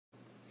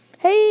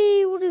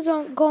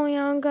is going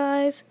on,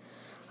 guys?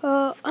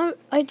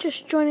 I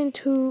just joined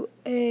into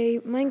a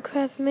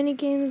Minecraft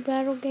minigame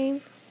battle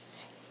game.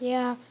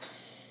 Yeah,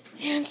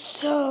 and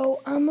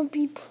so I'm gonna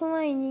be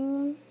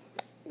playing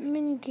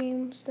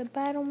minigames, the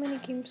battle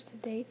minigames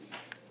today,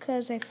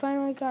 because I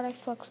finally got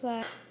Xbox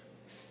Live.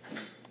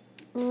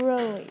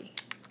 Really,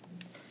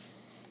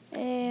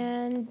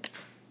 and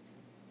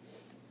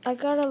I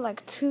got it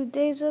like 2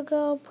 days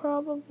ago,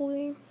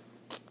 probably.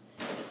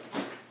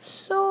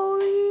 So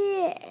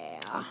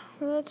yeah,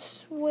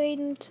 let's wait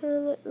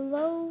until it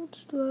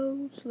loads.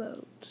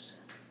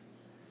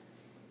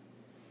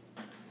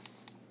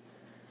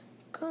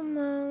 Come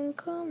on,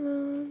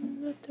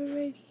 let the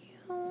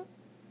radio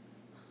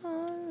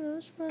on,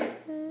 lose my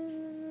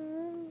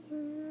hand.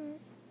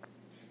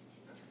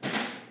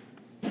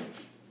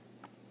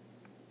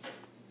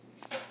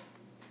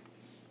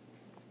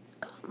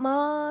 Come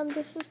on,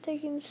 this is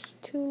taking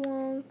too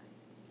long.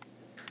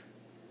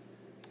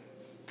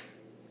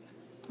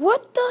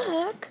 What the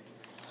heck?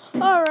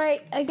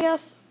 Alright, I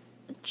guess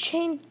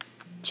change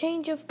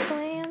of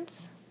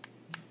plans.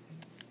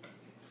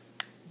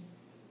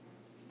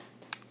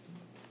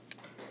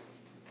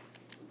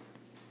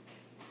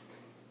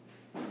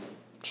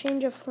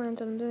 Change of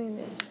plans, I'm doing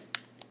this.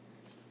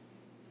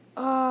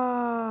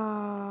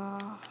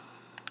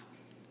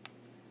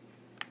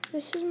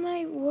 This is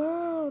my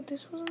world.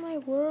 This was my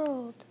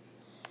world.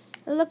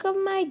 And look at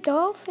my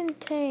dolphin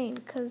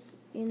tank, cause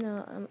you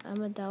know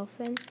I'm a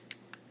dolphin.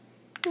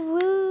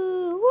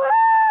 Woo!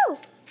 Woo!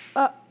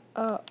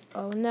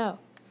 Oh no.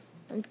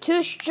 I'm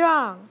too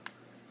strong.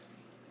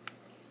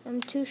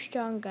 I'm too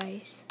strong,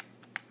 guys.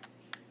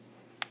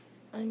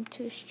 I'm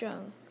too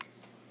strong.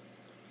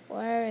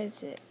 Where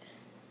is it?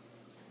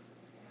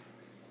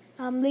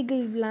 I'm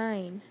legally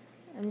blind.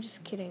 I'm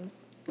just kidding.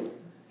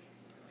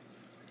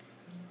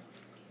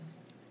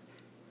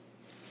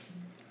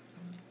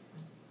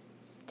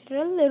 Did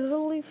I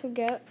literally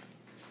forget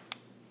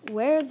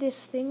where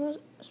this thing was?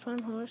 Spawn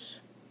horse.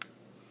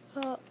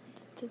 Oh,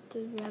 the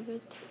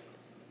rabbit.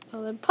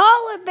 Oh, the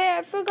polar bear.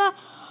 I forgot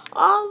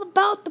all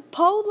about the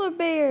polar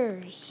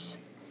bears.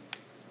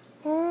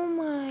 Oh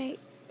my.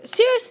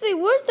 Seriously,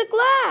 where's the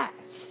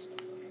glass?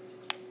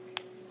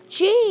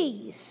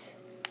 Jeez.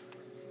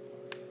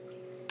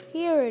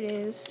 Here it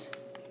is.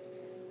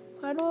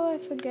 Why do I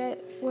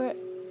forget where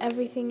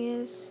everything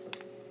is?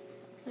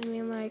 I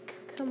mean, like,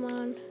 come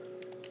on.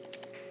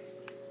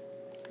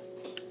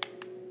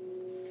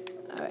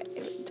 Alright.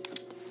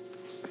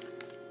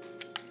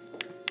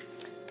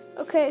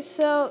 Okay,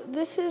 so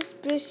this is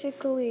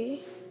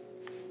basically,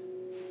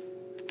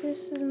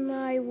 this is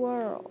my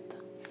world.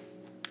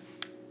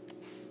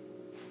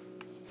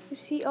 You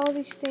see all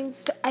these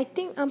things.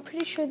 I'm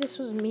pretty sure this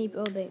was me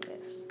building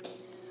this.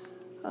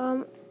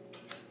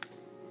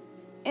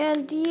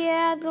 And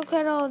yeah, look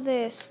at all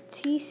this.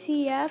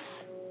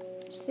 TCF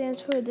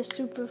stands for the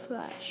Super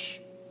Flash.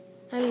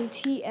 I mean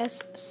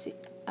TSF.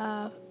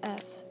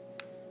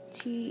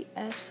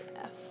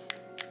 TSF.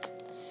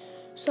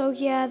 So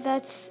yeah,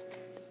 that's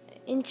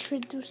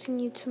introducing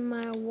you to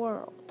my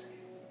world.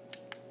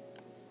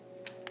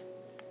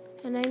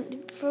 And I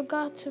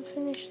forgot to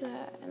finish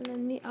that, and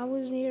then I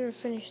was near to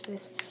finish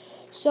this.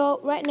 So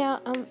right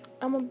now I'm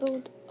gonna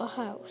build a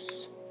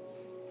house.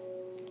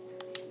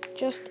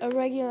 Just a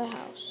regular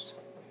house.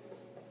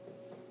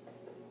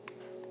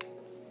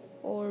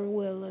 Or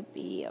will it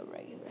be a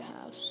regular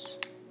house?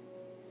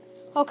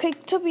 Okay,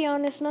 to be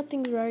honest,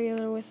 nothing's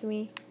regular with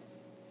me.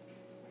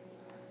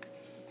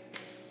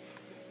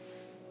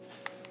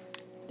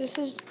 This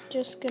is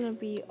just gonna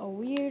be a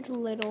weird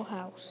little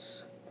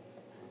house.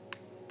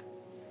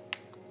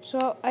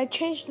 So I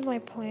changed my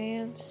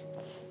plans,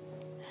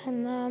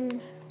 and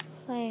I'm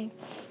playing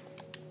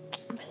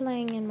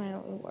in my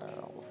own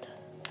world.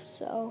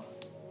 So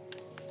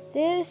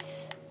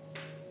this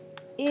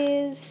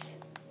is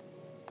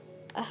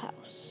a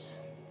house.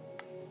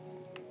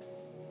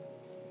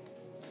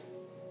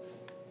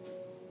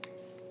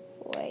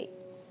 Wait.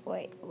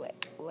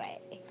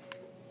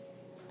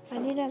 I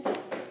need to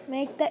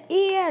make the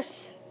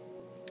ears.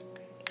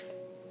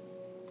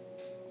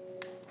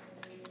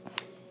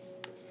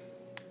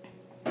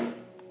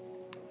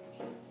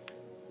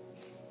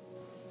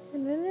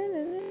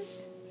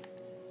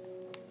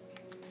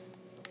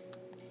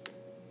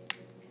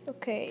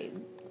 Okay,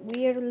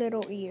 weird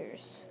little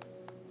ears.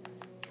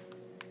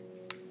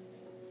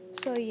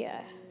 So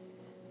yeah.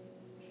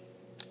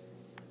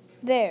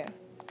 There.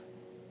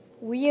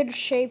 Weird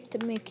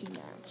shaped Mickey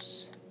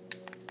Mouse.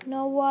 You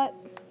know what?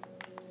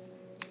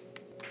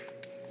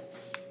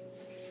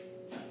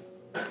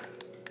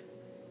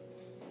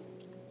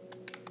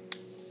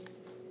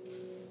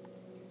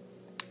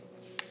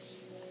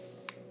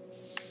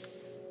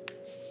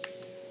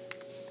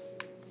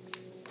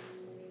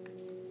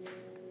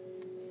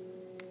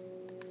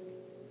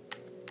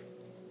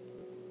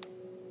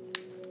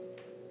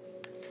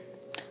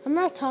 I'm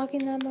not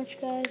talking that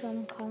much, guys.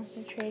 I'm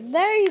concentrating.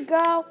 There you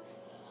go.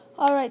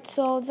 Alright,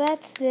 so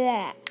that's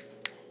that.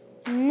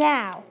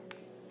 Now,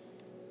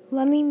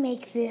 let me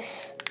make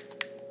this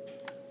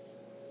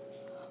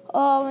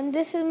Oh, and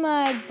this is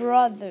my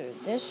brother.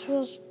 This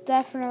was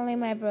definitely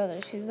my brother.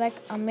 He's like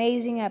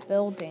amazing at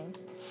building.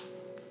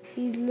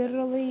 He's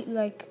literally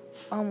like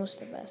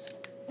almost the best.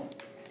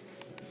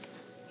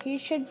 He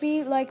should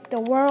be like the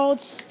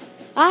world's...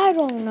 I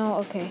don't know.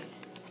 Okay.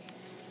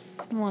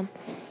 Come on.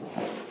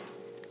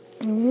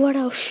 What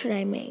else should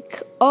I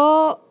make?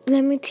 Oh,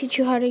 let me teach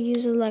you how to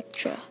use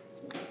Electra.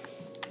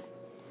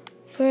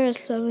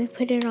 First, let me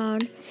put it on.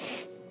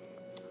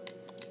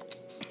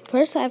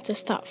 First, I have to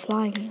stop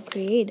flying in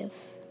creative.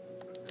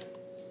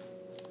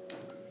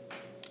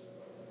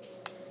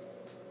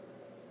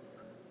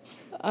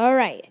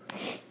 Alright.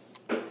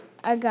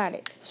 I got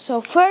it. So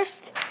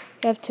first,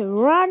 you have to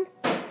run.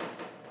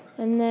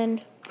 And then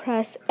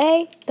press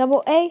A,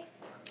 double A.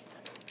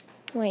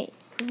 Wait,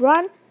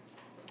 run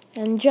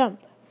and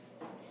jump.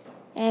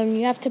 And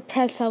you have to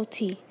press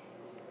LT.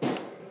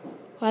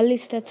 Or at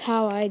least that's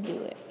how I do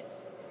it.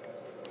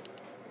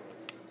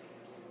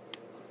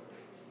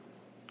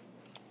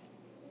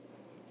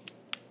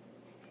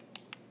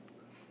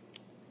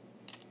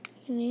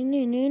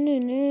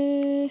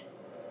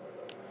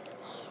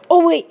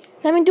 Oh wait,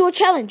 let me do a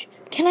challenge.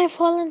 Can I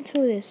fall into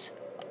this?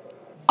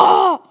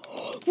 Oh,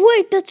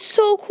 wait, that's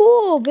so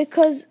cool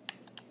because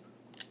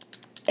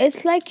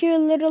it's like you're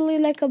literally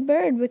like a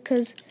bird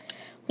because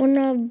when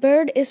a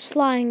bird is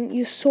flying,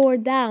 you soar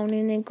down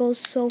and it goes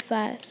so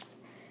fast.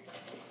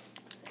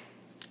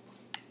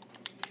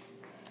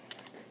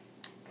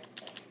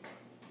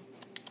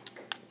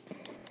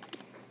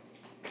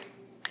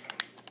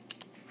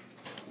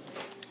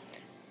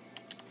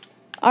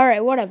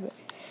 Alright, whatever.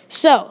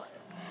 So,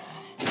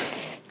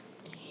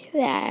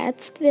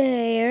 that's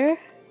there.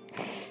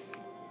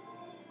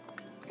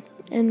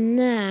 And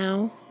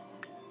now,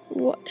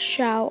 what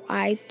shall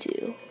I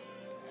do?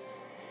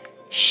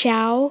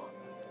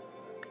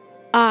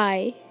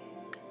 I'm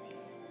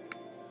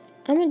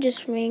gonna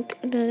just make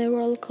another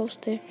roller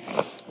coaster.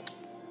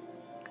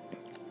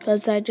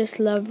 Because I just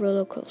love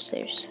roller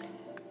coasters.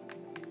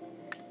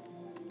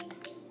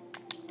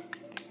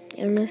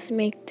 And let's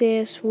make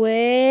this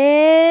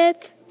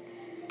with...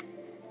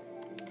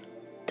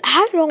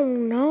 I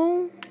don't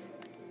know.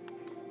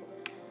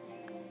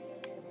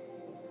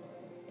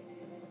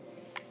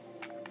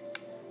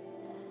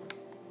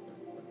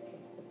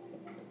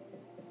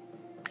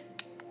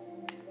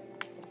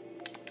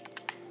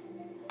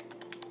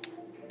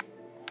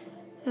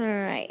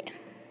 Alright.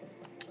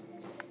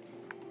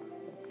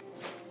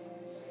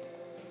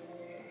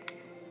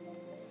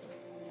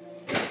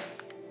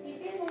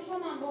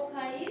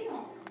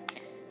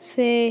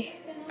 Sí.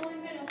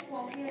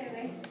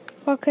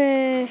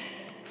 Okay.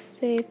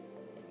 Sí.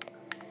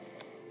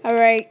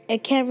 Alright, I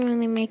can't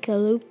really make a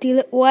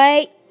loop-de-loop.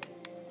 Wait.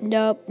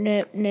 Nope.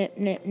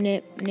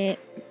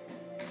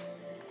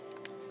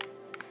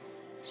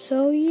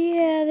 So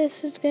yeah,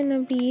 this is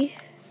gonna be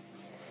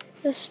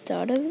the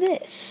start of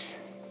this.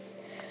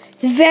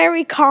 It's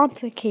very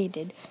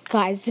complicated,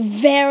 guys.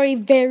 Very,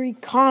 very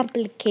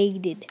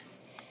complicated.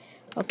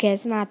 Okay,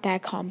 it's not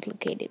that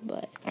complicated,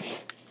 but...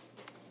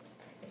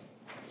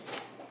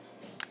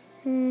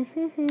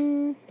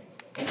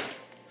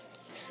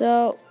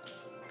 So,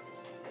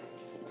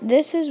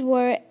 this is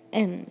where it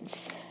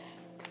ends.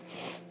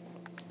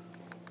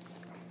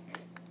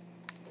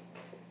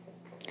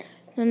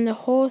 And the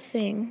whole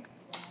thing,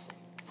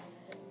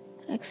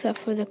 except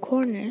for the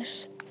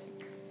corners,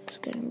 is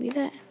going to be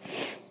that.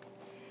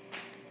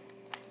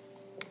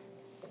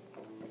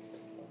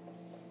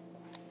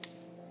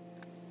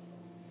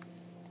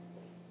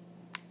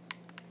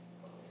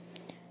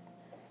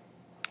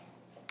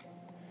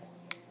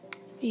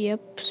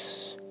 Yep.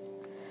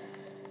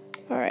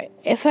 Alright,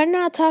 if I'm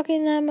not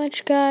talking that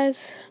much,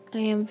 guys, I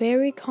am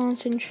very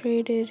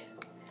concentrated.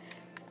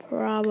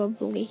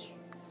 Probably.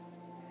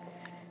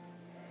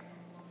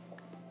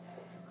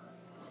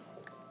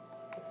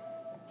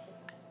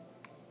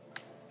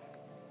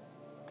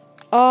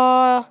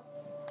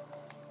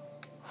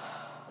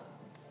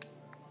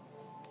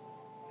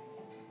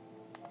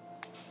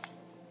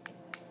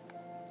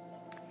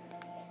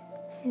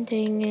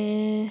 Dang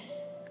it.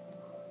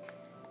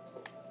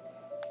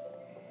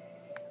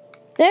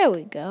 There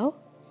we go.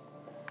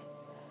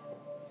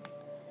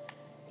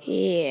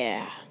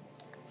 Yeah.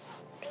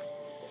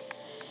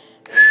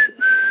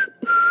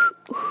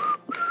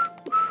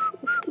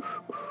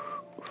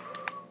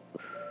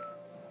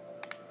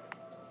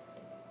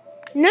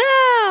 No,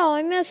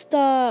 I messed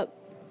up.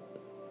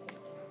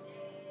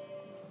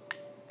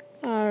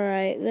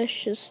 Alright,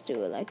 let's just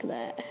do it like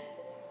that.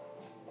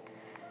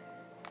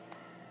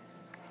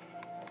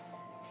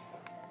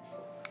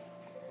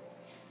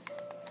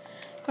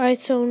 Alright,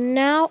 so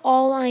now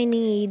all I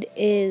need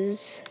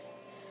is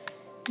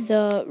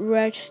the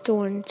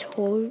redstone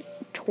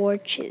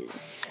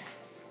torches.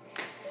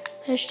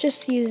 Let's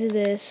just use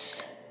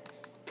this.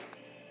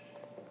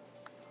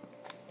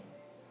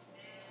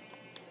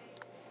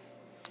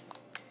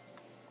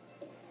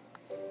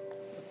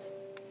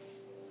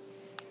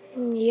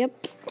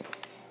 Yep.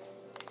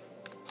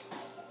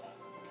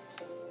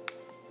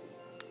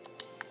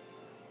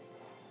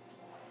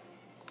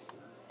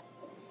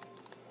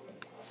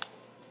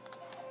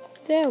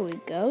 There we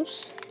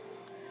goes.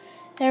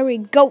 There we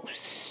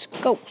goes.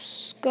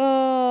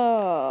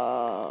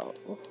 Go.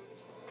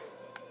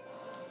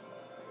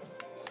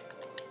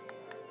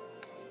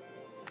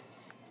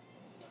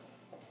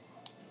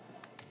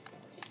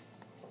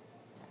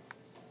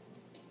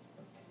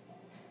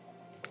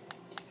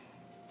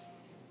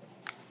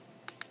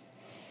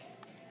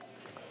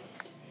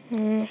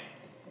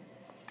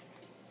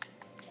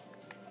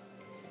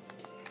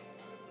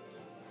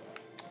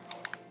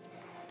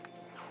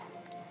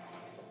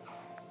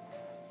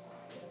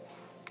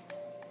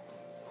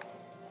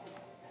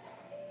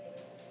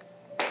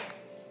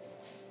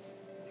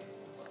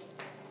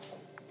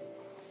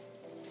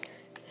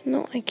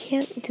 No, I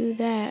can't do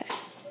that.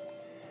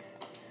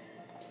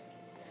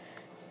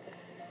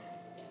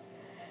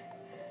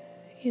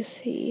 You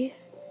see?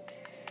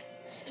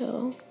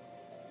 So,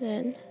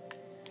 then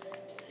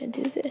I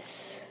do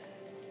this.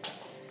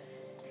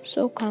 I'm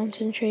so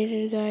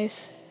concentrated,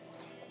 guys.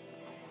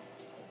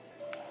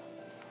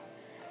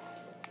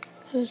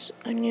 Because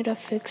I need to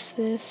fix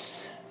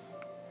this.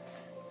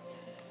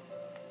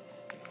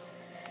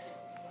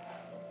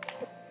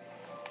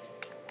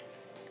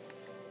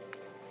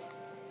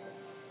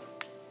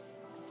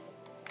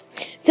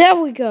 There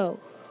we go.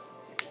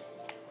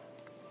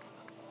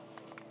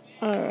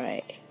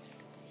 Alright.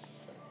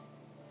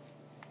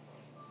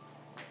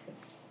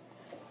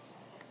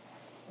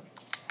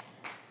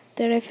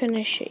 Did I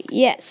finish it?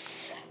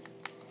 Yes.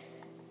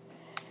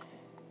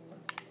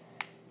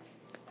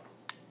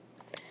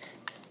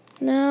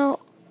 Now,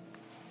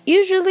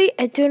 usually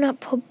I do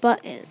not put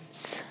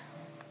buttons.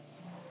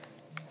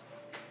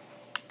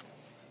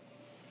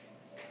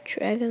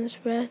 Dragon's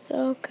Breath,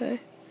 okay.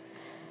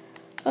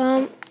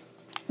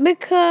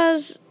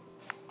 Because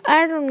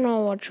I don't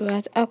know what you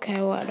have to,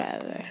 okay,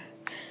 whatever.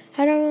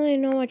 I don't really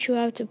know what you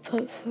have to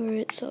put for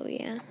it, so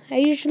yeah. I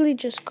usually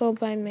just go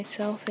by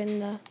myself in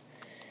the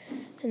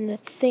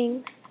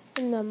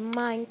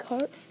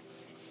minecart.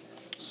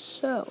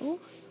 So,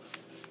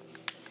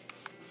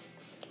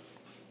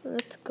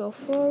 let's go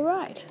for a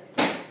ride.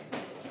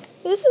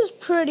 This is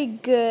pretty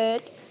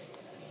good.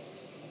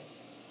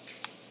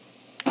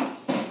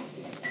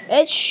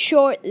 It's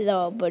short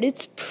though, but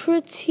it's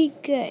pretty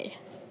good.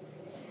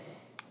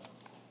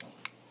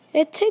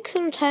 It takes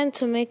some time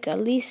to make at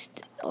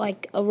least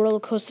like a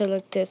roller coaster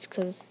like this,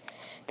 because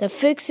the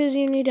fixes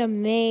you need to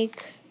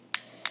make,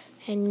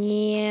 and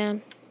yeah.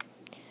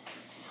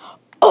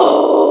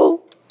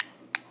 Oh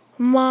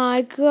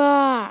my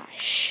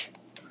gosh.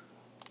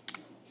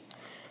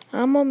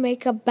 I'm gonna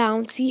make a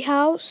bouncy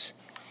house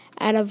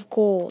out of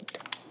gold.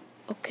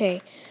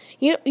 Okay.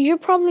 You're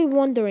probably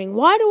wondering,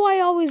 why do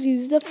I always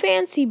use the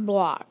fancy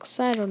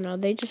blocks? I don't know,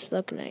 they just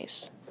look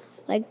nice.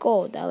 Like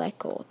gold, I like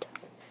gold.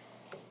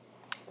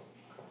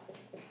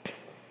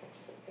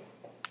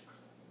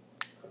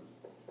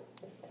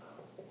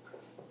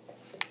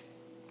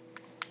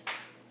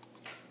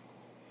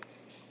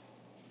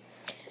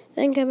 I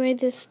think I made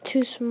this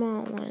too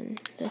small when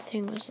the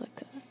thing was like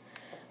that.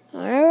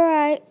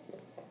 Alright.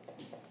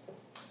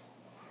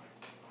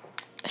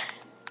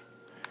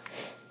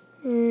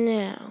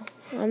 Now,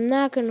 I'm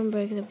not going to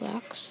break the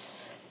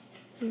blocks.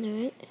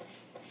 Do it.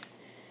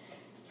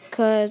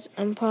 Because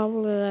I'm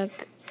probably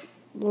like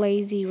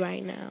lazy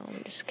right now.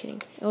 I'm just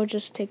kidding. It'll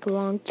just take a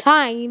long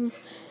time.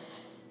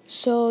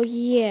 So,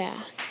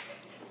 yeah.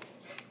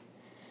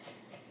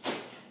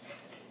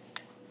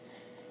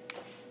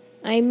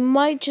 I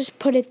might just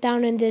put it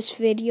down in this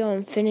video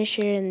and finish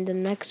it in the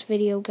next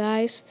video,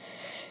 guys.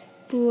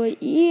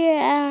 But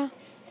yeah,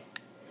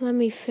 let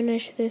me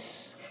finish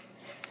this.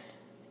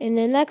 In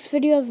the next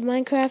video of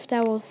Minecraft,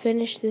 I will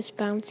finish this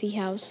bouncy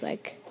house.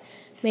 Like,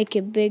 make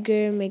it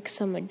bigger, make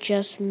some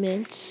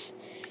adjustments,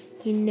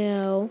 you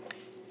know.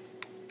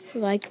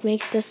 Like,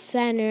 make the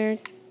center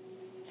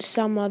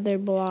some other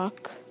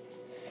block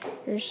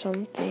or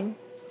something.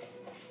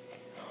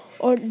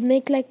 Or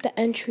make like the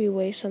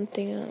entryway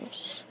something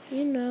else.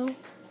 You know,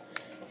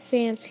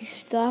 fancy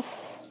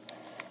stuff.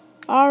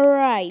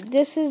 Alright,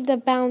 this is the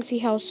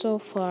bouncy house so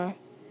far.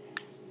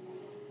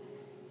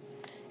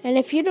 And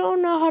if you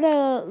don't know how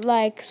to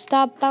like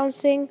stop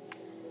bouncing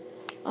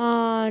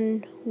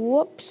on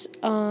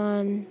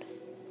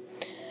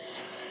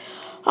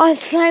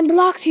slime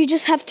blocks, you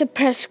just have to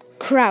press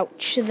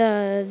crouch,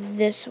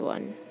 this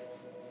one.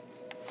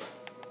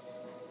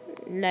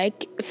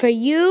 Like for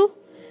you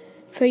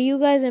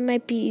guys, it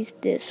might be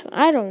this one.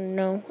 I don't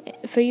know.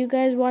 For you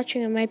guys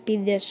watching, it might be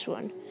this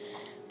one.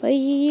 But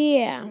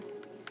yeah.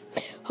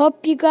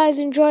 Hope you guys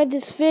enjoyed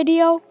this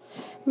video.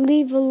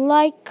 Leave a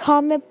like,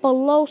 comment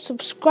below,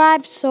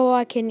 subscribe so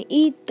I can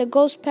eat the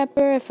ghost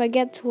pepper if I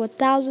get to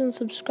 1,000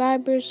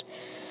 subscribers.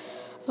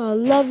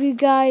 Love you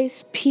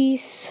guys.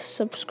 Peace.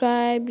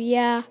 Subscribe.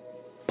 Yeah.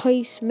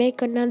 Peace.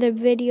 Make another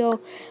video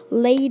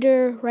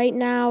later, right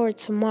now or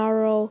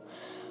tomorrow.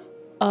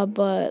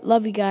 But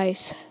love you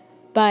guys.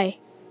 Bye.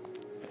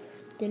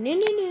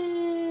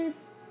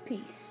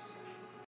 Peace.